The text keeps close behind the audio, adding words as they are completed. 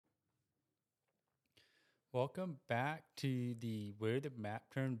Welcome back to the Where the Map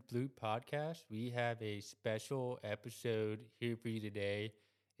Turned Blue podcast. We have a special episode here for you today.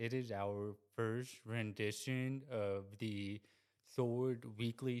 It is our first rendition of the Sword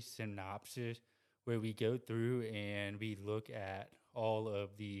Weekly Synopsis, where we go through and we look at all of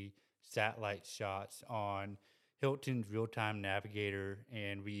the satellite shots on Hilton's real time navigator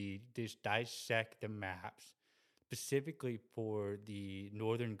and we just dissect the maps specifically for the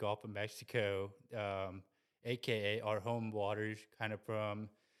northern Gulf of Mexico, aka our home waters, kind of from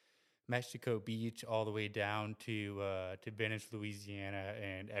Mexico Beach all the way down to Venice, Louisiana,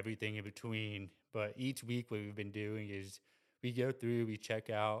 and everything in between. But each week, what we've been doing is we go through, we check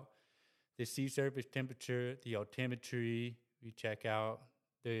out the sea surface temperature, the altimetry, we check out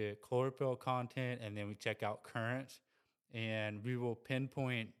the chlorophyll content, and then we check out currents. And we will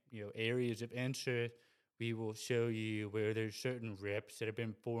pinpoint, areas of interest. We will show you where there's certain rips that have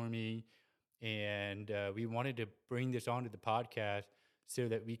been forming. And we wanted to bring this onto the podcast so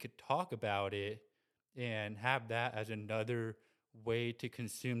that we could talk about it and have that as another way to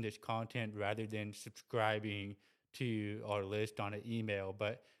consume this content rather than subscribing to our list on an email.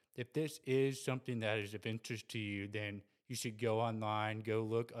 But if this is something that is of interest to you, then you should go online, go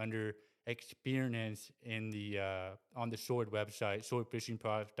look under experience in the on the Sword website,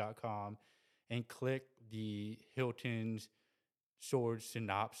 swordfishingproducts.com, and click the Hilton's Sword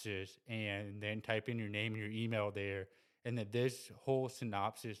synopsis, and then type in your name and your email there. And then this whole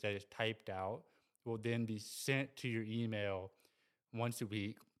synopsis that is typed out will then be sent to your email once a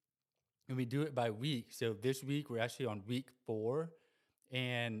week. And we do it by week. So this week, we're actually on week 4.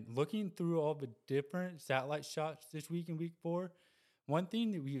 And looking through all the different satellite shots this week in week 4, one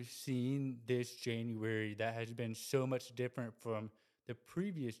thing that we've seen this January that has been so much different from the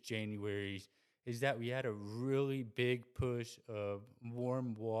previous Januaries is that we had a really big push of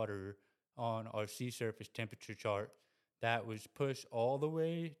warm water on our sea surface temperature chart that was pushed all the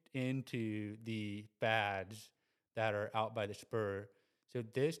way into the bads that are out by the spur. So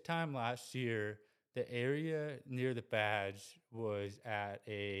this time last year, the area near the bads was at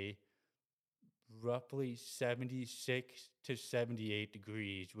a roughly 76 to 78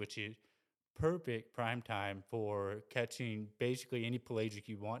 degrees, which is perfect prime time for catching basically any pelagic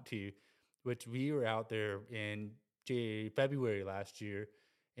you want to, which we were out there in February last year,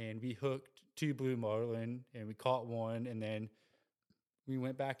 and we hooked 2 blue marlin, and we caught one, and then we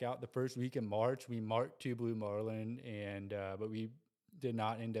went back out the first week in March. We marked 2 blue marlin, and but we did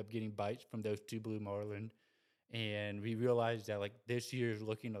not end up getting bites from those 2 blue marlin. And we realized that like this year is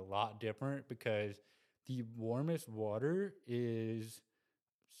looking a lot different because the warmest water is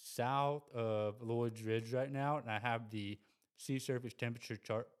south of Lloyd's Ridge right now, and I have the sea surface temperature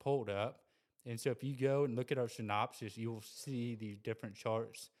chart pulled up. And so if you go and look at our synopsis, you will see these different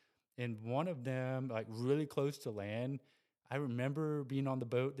charts. And one of them, like really close to land, I remember being on the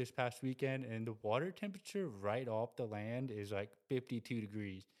boat this past weekend, and the water temperature right off the land is like 52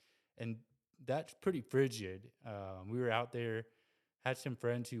 degrees. And that's pretty frigid. We were out there, had some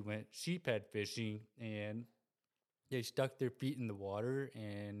friends who went sheephead fishing, and they stuck their feet in the water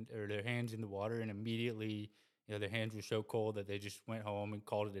or their hands in the water, and immediately, their hands were so cold that they just went home and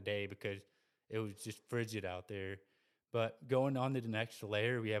called it a day because it was just frigid out there. But going on to the next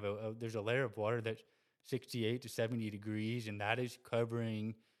layer, we have there's a layer of water that's 68 to 70 degrees, and that is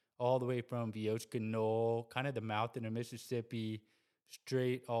covering all the way from Vioska Knoll, kind of the mouth of the Mississippi,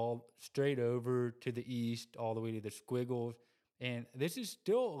 straight over to the east, all the way to the Squiggles. And this is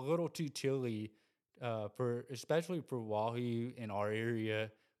still a little too chilly for especially for wahoo in our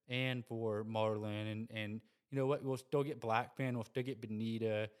area and for marlin. And you know what? We'll still get blackfin, we'll still get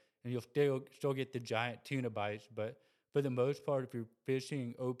bonita, and you'll still get the giant tuna bites. But for the most part, if you're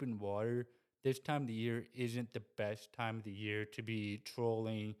fishing open water, this time of the year isn't the best time of the year to be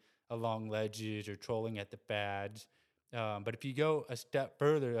trolling along ledges or trolling at the pads. But if you go a step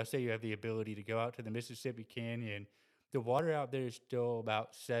further, let's say you have the ability to go out to the Mississippi Canyon, the water out there is still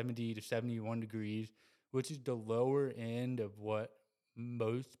about 70 to 71 degrees, which is the lower end of what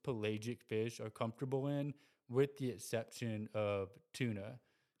most pelagic fish are comfortable in, with the exception of tuna.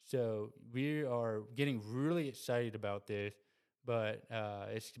 So we are getting really excited about this, but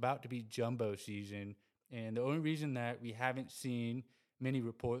it's about to be jumbo season. And the only reason that we haven't seen many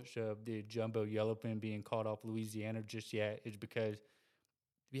reports of the jumbo yellowfin being caught off Louisiana just yet is because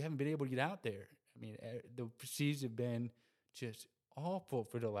we haven't been able to get out there. I mean, the seas have been just awful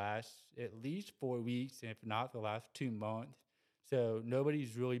for the last at least 4 weeks, if not the last 2 months. So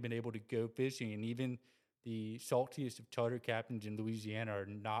nobody's really been able to go fishing, and even the saltiest of charter captains in Louisiana are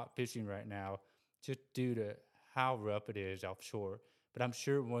not fishing right now just due to how rough it is offshore. But I'm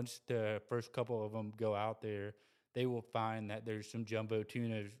sure once the first couple of them go out there, they will find that there's some jumbo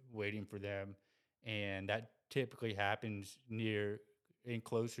tunas waiting for them. And that typically happens near and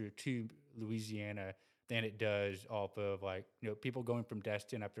closer to Louisiana than it does off of like, people going from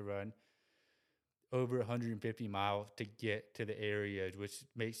Destin have to run over 150 miles to get to the areas, which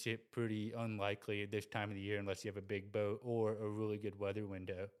makes it pretty unlikely at this time of the year unless you have a big boat or a really good weather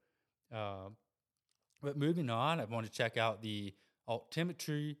window. Um, but moving on, I want to check out the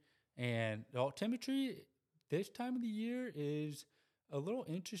altimetry. And the altimetry this time of the year is a little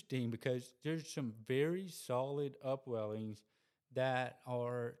interesting because there's some very solid upwellings that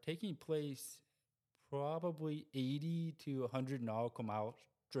are taking place probably 80 to 100 nautical miles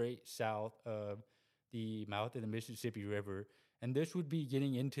straight south of the mouth of the Mississippi River. And this would be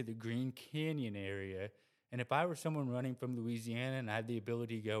getting into the Green Canyon area. And if I were someone running from Louisiana and I had the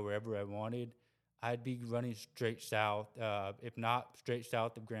ability to go wherever I wanted, I'd be running straight south, if not straight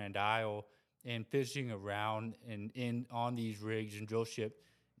south of Grand Isle, and fishing around and in on these rigs and drill ships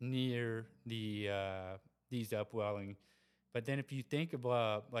near these upwelling. But then if you think of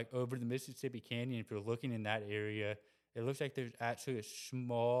like over the Mississippi Canyon, if you're looking in that area, it looks like there's actually a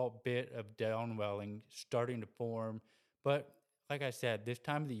small bit of downwelling starting to form. But like I said, this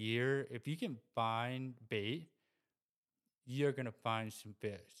time of the year, if you can find bait, you're going to find some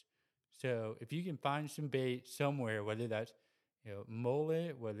fish. So if you can find some bait somewhere, whether that's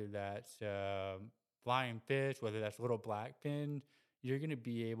mullet, whether that's flying fish, whether that's little blackfin, you're going to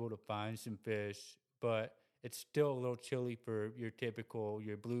be able to find some fish. But it's still a little chilly for your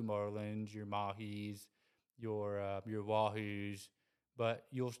blue marlins, your mahis, your wahoos. But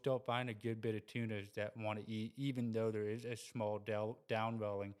you'll still find a good bit of tunas that want to eat, even though there is a small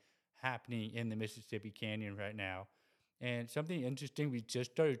downwelling happening in the Mississippi Canyon right now. And something interesting, we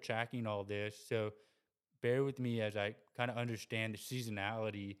just started tracking all this, so bear with me as I kind of understand the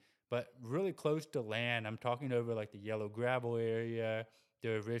seasonality. But really close to land, I'm talking over like the Yellow Gravel area, the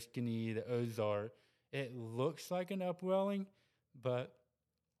Oriskany, the Ozark. It looks like an upwelling, but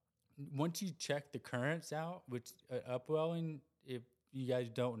once you check the currents out, which upwelling, if you guys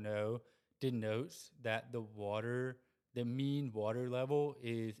don't know, denotes that the mean water level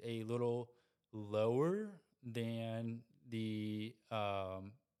is a little lower than the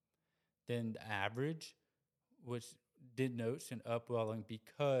um, than the average, which denotes an upwelling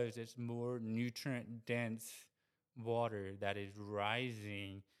because it's more nutrient dense water that is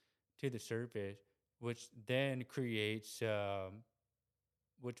rising to the surface, which then creates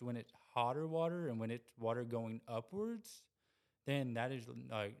which when it's hotter water and when it's water going upwards, then that is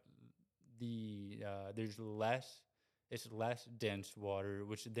like there's less it's less dense water,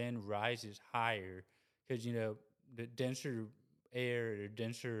 which then rises higher because the denser air or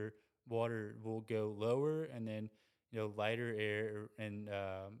denser water will go lower, and then lighter air and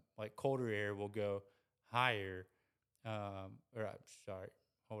like colder air will go higher. Or I'm sorry,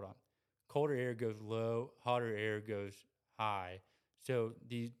 hold on. Colder air goes low, hotter air goes high. So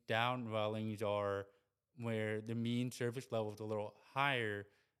these downwellings are where the mean surface level is a little higher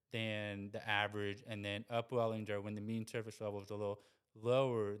than the average, and then upwellings are when the mean surface level is a little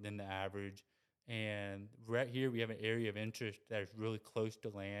lower than the average. And right here, we have an area of interest that is really close to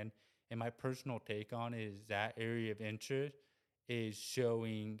land. And my personal take on it is that area of interest is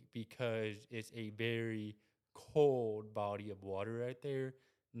showing because it's a very cold body of water right there,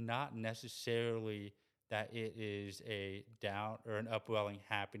 not necessarily that it is a down or an upwelling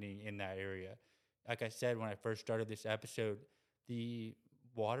happening in that area. Like I said when I first started this episode, the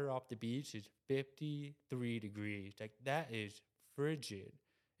water off the beach is 53 degrees. Like that is frigid,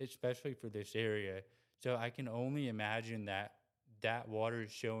 especially for this area. So I can only imagine that that water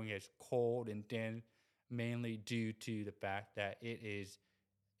is showing as cold and dense mainly due to the fact that it is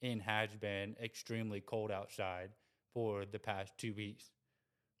and has been extremely cold outside for the past 2 weeks.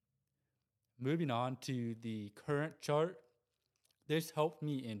 Moving on to the current chart, this helped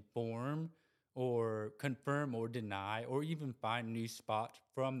me inform or confirm or deny or even find new spots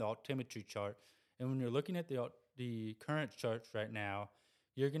from the altimetry chart. And when you're looking at the current charts right now,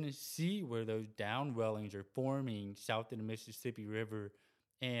 you're going to see where those downwellings are forming south of the Mississippi River,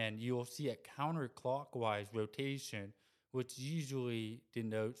 and you'll see a counterclockwise rotation, which usually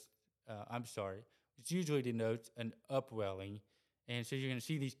denotes, which usually denotes an upwelling. And so you're going to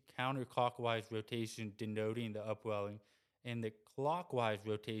see these counterclockwise rotations denoting the upwelling, and the clockwise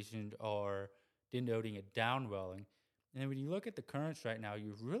rotations are denoting a downwelling. And when you look at the currents right now,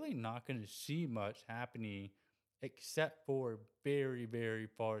 you're really not going to see much happening except for very, very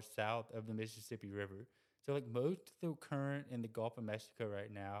far south of the Mississippi River. So, like most of the current in the Gulf of Mexico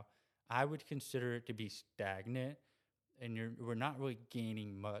right now, I would consider it to be stagnant. and we're not really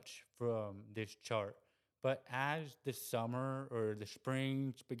gaining much from this chart. But as the summer or the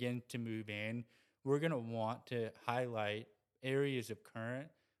springs begin to move in, we're going to want to highlight areas of current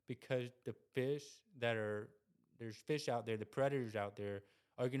because the fish that are there's fish out there, the predators out there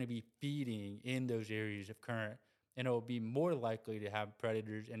are going to be feeding in those areas of current, and it will be more likely to have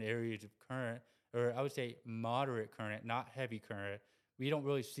predators in areas of current, or I would say moderate current, not heavy current. We don't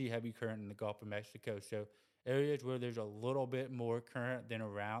really see heavy current in the Gulf of Mexico, so areas where there's a little bit more current than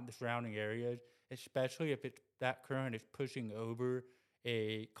around the surrounding areas, especially if that current is pushing over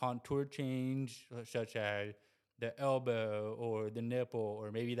a contour change, such as the elbow or the nipple,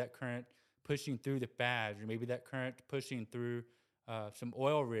 or maybe that current pushing through the fads, or maybe that current pushing through some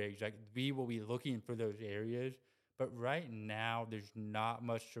oil rigs. Like we will be looking for those areas, but right now there's not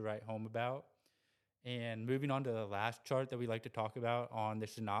much to write home about. And moving on to the last chart that we like to talk about on the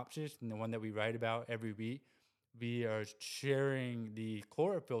synopsis, and the one that we write about every week, we are sharing the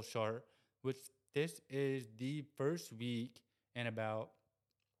chlorophyll chart, which this is the first week in about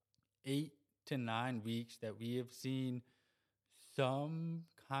 8 to 9 weeks that we have seen some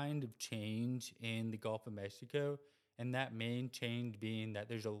kind of change in the Gulf of Mexico. And that main change being that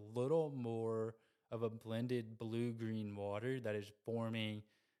there's a little more of a blended blue green water that is forming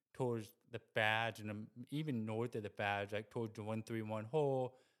towards the Fads and even north of the Fads, like towards the 131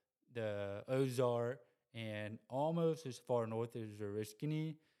 hole, the Ozark, and almost as far north as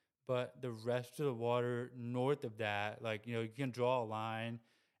Oriskany. But the rest of the water north of that, like, you can draw a line,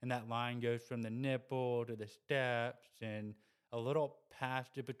 and that line goes from the nipple to the steps and a little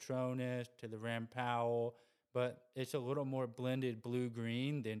past the Patronus to the Ram Powell, but it's a little more blended blue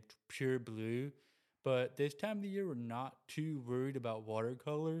green than pure blue. But this time of the year, we're not too worried about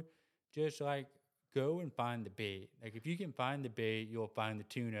watercolor. Just like go and find the bait. Like if you can find the bait, you'll find the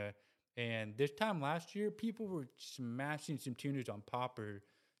tuna. And this time last year, people were smashing some tunas on popper.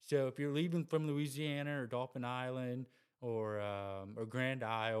 So if you're leaving from Louisiana or Dolphin Island or Grand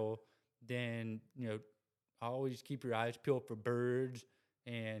Isle, then always keep your eyes peeled for birds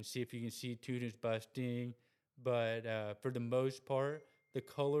and see if you can see tunas busting. But for the most part, the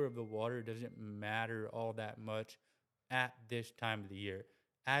color of the water doesn't matter all that much at this time of the year.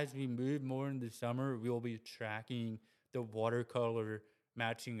 As we move more into the summer, we'll be tracking the watercolor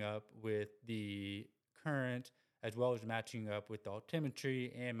matching up with the current, as well as matching up with the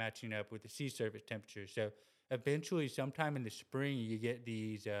altimetry and matching up with the sea surface temperature. So eventually, sometime in the spring, you get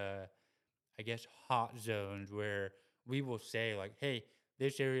these, I guess, hot zones where we will say, like, hey,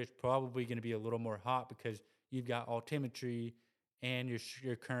 this area is probably going to be a little more hot because you've got altimetry and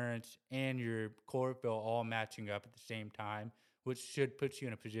your currents and your chlorophyll all matching up at the same time, which should put you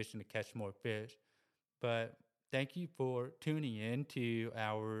in a position to catch more fish. But thank you for tuning in to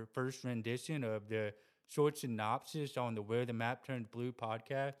our first rendition of the short synopsis on the Where the Map Turns Blue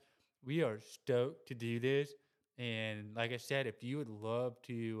podcast. We are stoked to do this. And like I said, if you would love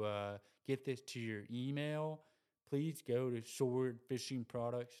to get this to your email, please go to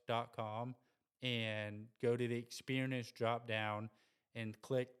swordfishingproducts.com and go to the experience drop down and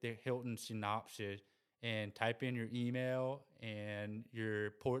click the Hilton synopsis and type in your email and your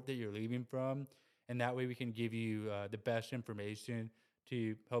port that you're leaving from. And that way we can give you the best information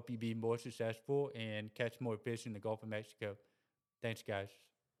to help you be more successful and catch more fish in the Gulf of Mexico. Thanks, guys.